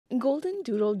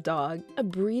Goldendoodle dog, a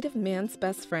breed of man's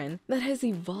best friend that has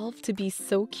evolved to be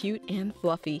so cute and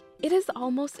fluffy. It is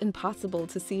almost impossible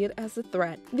to see it as a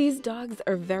threat. These dogs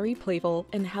are very playful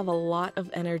and have a lot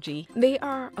of energy. They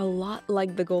are a lot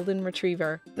like the golden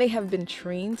retriever. They have been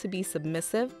trained to be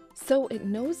submissive, so it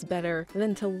knows better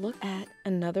than to look at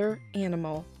another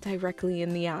animal directly in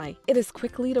the eye. It is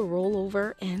quickly to roll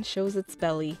over and shows its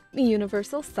belly, the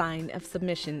universal sign of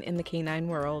submission in the canine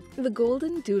world. The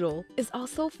Goldendoodle is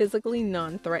also physically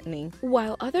non-threatening.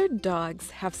 While other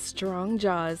dogs have strong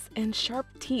jaws and sharp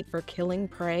teeth for killing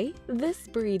prey, this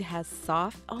breed has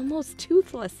soft, almost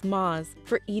toothless maws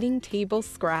for eating table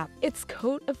scrap. Its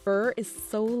coat of fur is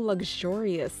so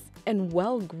luxurious and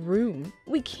well-groomed,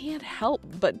 we can't help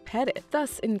but pet it,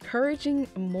 thus encouraging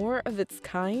more of its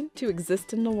kind to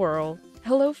exist in the world.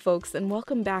 Hello folks, and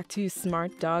welcome back to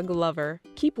Smart Dog Lover.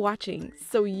 Keep watching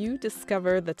so you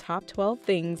discover the top 12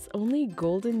 things only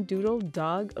Goldendoodle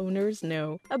dog owners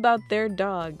know about their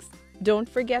dogs. Don't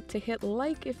forget to hit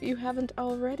like if you haven't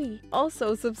already.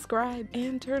 Also subscribe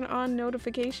and turn on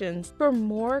notifications for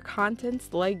more contents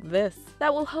like this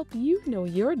that will help you know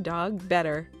your dog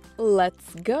better.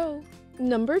 Let's go!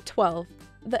 Number 12.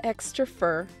 The extra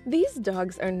fur. These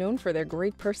dogs are known for their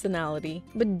great personality,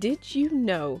 but did you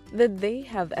know that they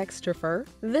have extra fur?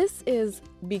 This is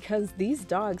because these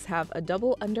dogs have a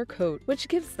double undercoat, which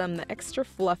gives them the extra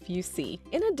fluff you see.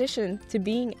 In addition to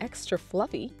being extra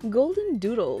fluffy,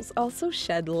 Goldendoodles also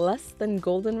shed less than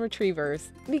golden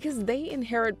retrievers because they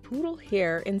inherit poodle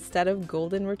hair instead of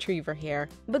golden retriever hair.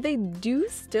 But they do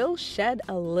still shed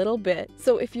a little bit,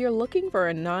 so if you're looking for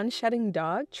a non-shedding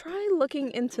dog, try looking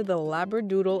into the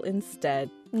Labradoodle instead.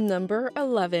 Number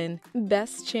 11.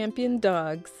 Best champion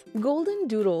dogs.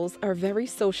 Goldendoodles are very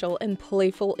social and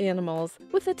playful animals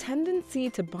with a tendency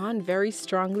to bond very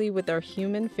strongly with their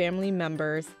human family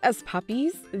members. As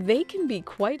puppies, they can be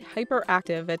quite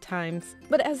hyperactive at times,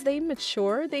 but as they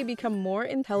mature, they become more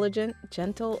intelligent,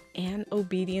 gentle, and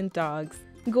obedient dogs.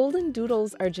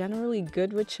 Goldendoodles are generally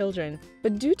good with children,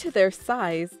 but due to their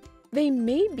size, they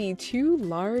may be too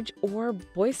large or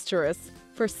boisterous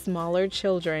for smaller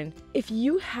children. If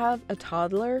you have a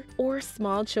toddler or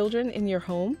small children in your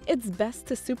home, it's best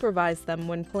to supervise them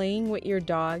when playing with your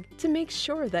dog to make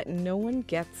sure that no one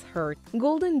gets hurt.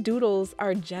 Goldendoodles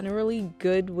are generally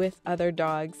good with other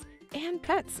dogs and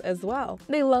pets as well.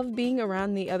 They love being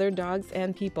around the other dogs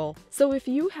and people. So if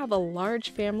you have a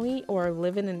large family or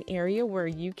live in an area where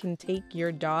you can take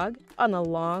your dog on a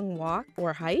long walk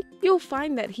or hike, you'll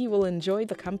find that he will enjoy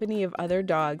the company of other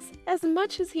dogs as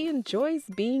much as he enjoys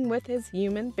being with his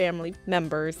human family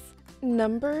members.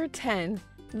 Number 10.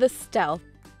 The stealth.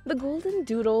 The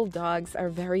Goldendoodle dogs are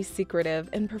very secretive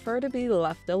and prefer to be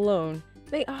left alone.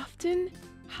 They often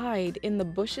hide in the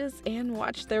bushes and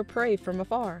watch their prey from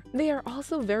afar. They are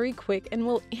also very quick and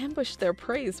will ambush their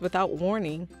prey without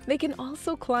warning. They can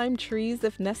also climb trees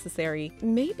if necessary.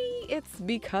 Maybe it's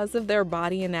because of their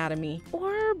body anatomy,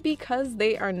 or because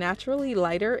they are naturally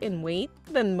lighter in weight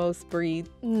than most breeds.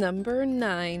 Number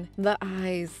 9. The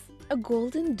eyes. A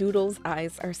Goldendoodle's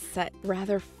eyes are set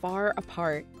rather far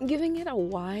apart, giving it a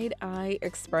wide eye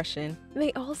expression.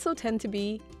 They also tend to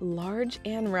be large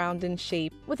and round in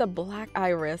shape with a black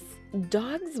iris.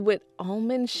 Dogs with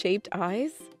almond-shaped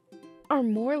eyes are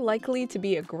more likely to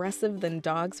be aggressive than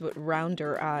dogs with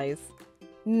rounder eyes.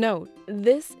 Note,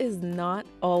 this is not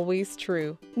always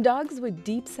true. Dogs with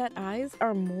deep-set eyes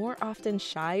are more often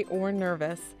shy or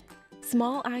nervous.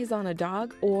 Small eyes on a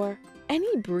dog or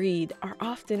any breed are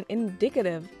often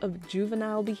indicative of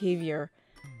juvenile behavior,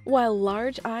 while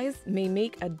large eyes may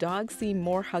make a dog seem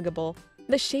more huggable.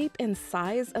 The shape and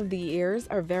size of the ears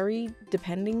are varied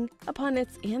depending upon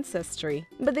its ancestry,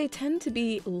 but they tend to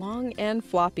be long and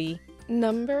floppy.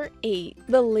 Number 8.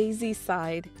 The lazy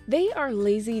side. They are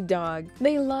lazy dogs.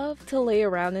 They love to lay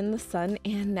around in the sun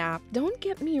and nap. Don't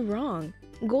get me wrong.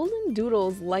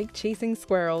 Goldendoodles like chasing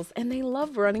squirrels and they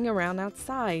love running around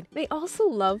outside. They also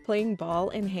love playing ball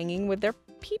and hanging with their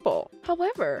people.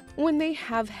 However, when they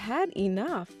have had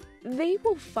enough, they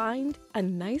will find a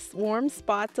nice warm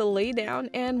spot to lay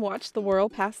down and watch the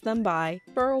world pass them by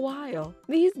for a while.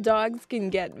 These dogs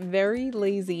can get very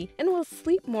lazy and will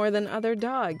sleep more than other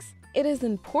dogs. It is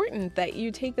important that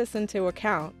you take this into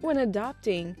account when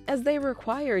adopting, as they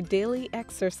require daily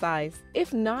exercise.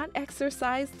 If not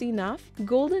exercised enough,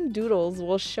 Goldendoodles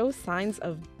will show signs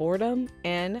of boredom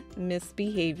and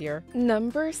misbehavior.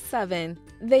 Number 7.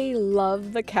 They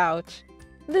love the couch.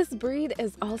 This breed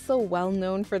is also well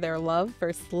known for their love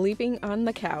for sleeping on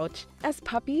the couch. As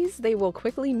puppies, they will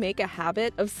quickly make a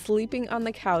habit of sleeping on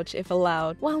the couch if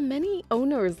allowed. While many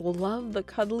owners love the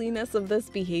cuddliness of this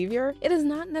behavior, it is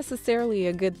not necessarily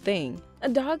a good thing. A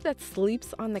dog that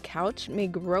sleeps on the couch may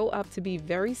grow up to be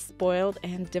very spoiled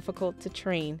and difficult to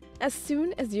train. As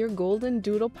soon as your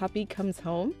Goldendoodle puppy comes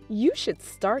home, you should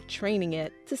start training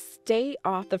it to stay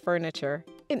off the furniture.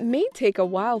 It may take a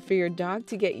while for your dog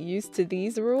to get used to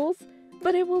these rules,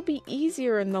 but it will be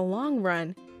easier in the long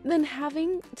run than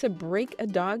having to break a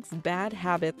dog's bad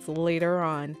habits later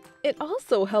on. It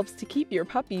also helps to keep your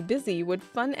puppy busy with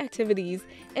fun activities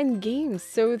and games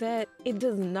so that it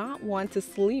does not want to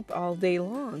sleep all day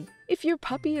long. If your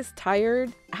puppy is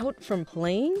tired out from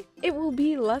playing, it will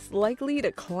be less likely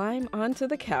to climb onto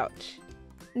the couch.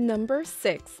 Number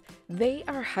 6. They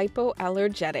are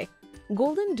hypoallergenic.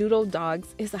 Goldendoodle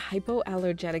dogs is a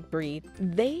hypoallergenic breed.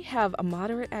 They have a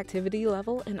moderate activity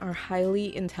level and are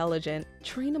highly intelligent,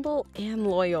 trainable, and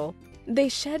loyal. They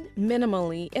shed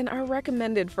minimally and are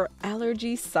recommended for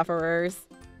allergy sufferers.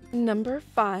 Number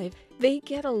 5. They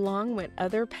get along with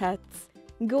other pets.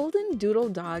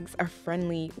 Goldendoodle dogs are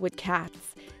friendly with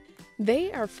cats.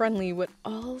 They are friendly with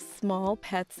all small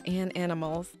pets and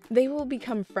animals. They will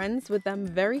become friends with them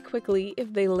very quickly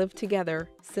if they live together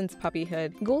since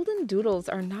puppyhood.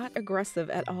 Goldendoodles are not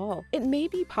aggressive at all. It may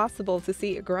be possible to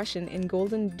see aggression in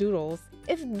Goldendoodles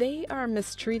if they are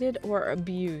mistreated or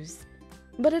abused,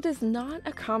 but it is not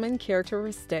a common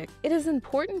characteristic. It is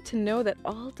important to know that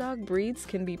all dog breeds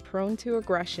can be prone to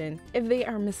aggression if they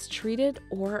are mistreated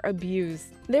or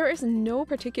abused. There is no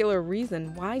particular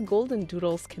reason why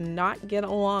Goldendoodles cannot get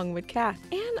along with cats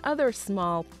and other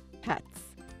small pets,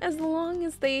 as long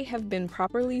as they have been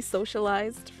properly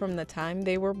socialized from the time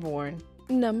they were born.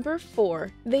 Number 4.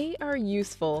 They are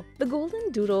useful. The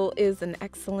Goldendoodle is an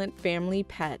excellent family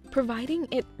pet, providing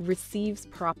it receives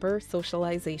proper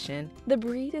socialization. The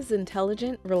breed is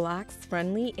intelligent, relaxed,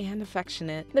 friendly, and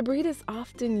affectionate. The breed is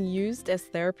often used as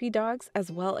therapy dogs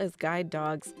as well as guide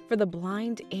dogs for the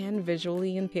blind and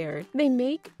visually impaired. They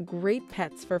make great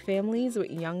pets for families with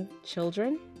young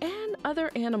children and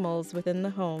other animals within the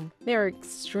home. They are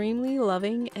extremely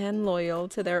loving and loyal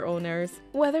to their owners,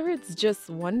 whether it's just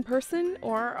one person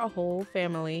or a whole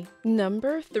family.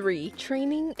 Number 3.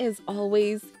 Training is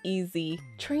always easy.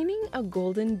 Training a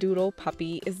Goldendoodle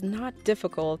puppy is not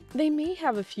difficult. They may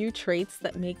have a few traits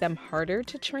that make them harder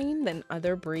to train than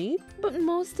other breeds, but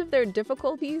most of their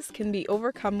difficulties can be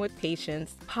overcome with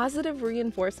patience, positive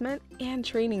reinforcement, and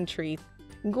training treats.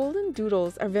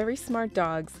 Goldendoodles are very smart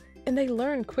dogs, and they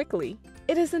learn quickly.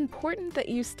 It is important that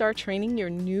you start training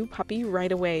your new puppy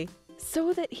right away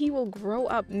so that he will grow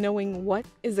up knowing what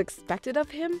is expected of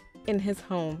him in his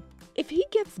home. If he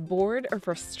gets bored or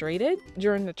frustrated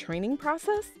during the training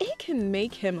process, it can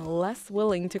make him less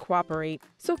willing to cooperate.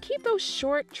 So keep those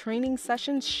short training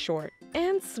sessions short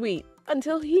and sweet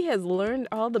until he has learned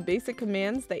all the basic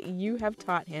commands that you have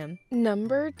taught him.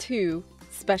 Number 2.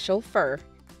 Special fur.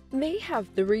 They have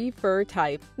 3 fur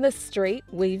types: the straight,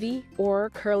 wavy, or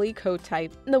curly coat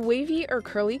type. The wavy or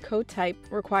curly coat type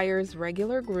requires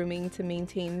regular grooming to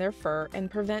maintain their fur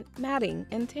and prevent matting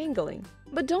and tangling.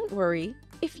 But don't worry,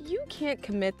 if you can't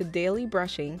commit the daily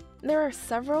brushing, there are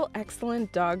several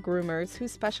excellent dog groomers who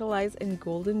specialize in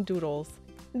Goldendoodles.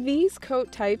 These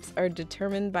coat types are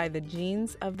determined by the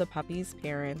genes of the puppy's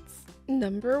parents.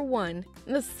 Number 1.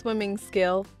 The swimming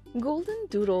skill.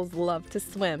 Goldendoodles love to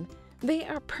swim. They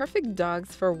are perfect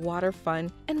dogs for water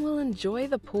fun and will enjoy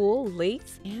the pool,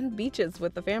 lakes, and beaches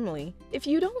with the family. If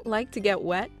you don't like to get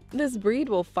wet, this breed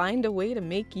will find a way to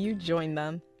make you join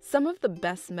them. Some of the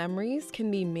best memories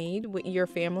can be made with your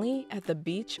family at the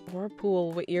beach or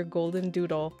pool with your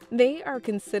Goldendoodle. They are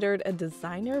considered a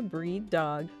designer breed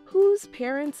dog whose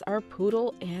parents are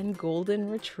Poodle and Golden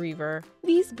Retriever.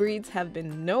 These breeds have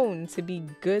been known to be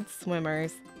good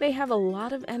swimmers. They have a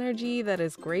lot of energy that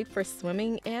is great for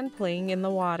swimming and playing in the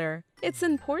water. It's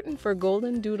important for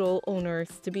Goldendoodle owners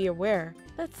to be aware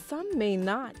that some may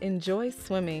not enjoy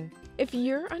swimming. If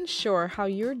you're unsure how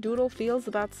your doodle feels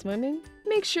about swimming,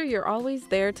 make sure you're always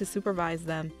there to supervise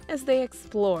them as they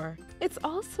explore. It's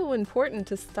also important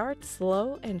to start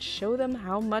slow and show them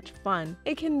how much fun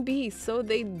it can be so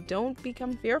they don't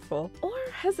become fearful or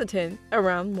hesitant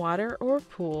around water or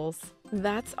pools.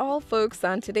 That's all, folks,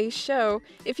 on today's show.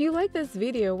 If you like this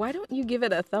video, why don't you give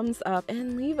it a thumbs up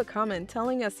and leave a comment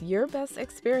telling us your best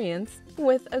experience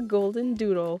with a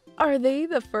Goldendoodle. Are they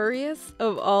the furriest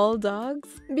of all dogs?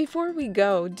 Before we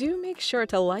go, do make sure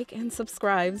to like and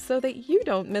subscribe so that you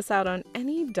don't miss out on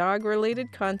any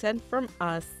dog-related content from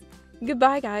us.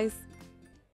 Goodbye, guys.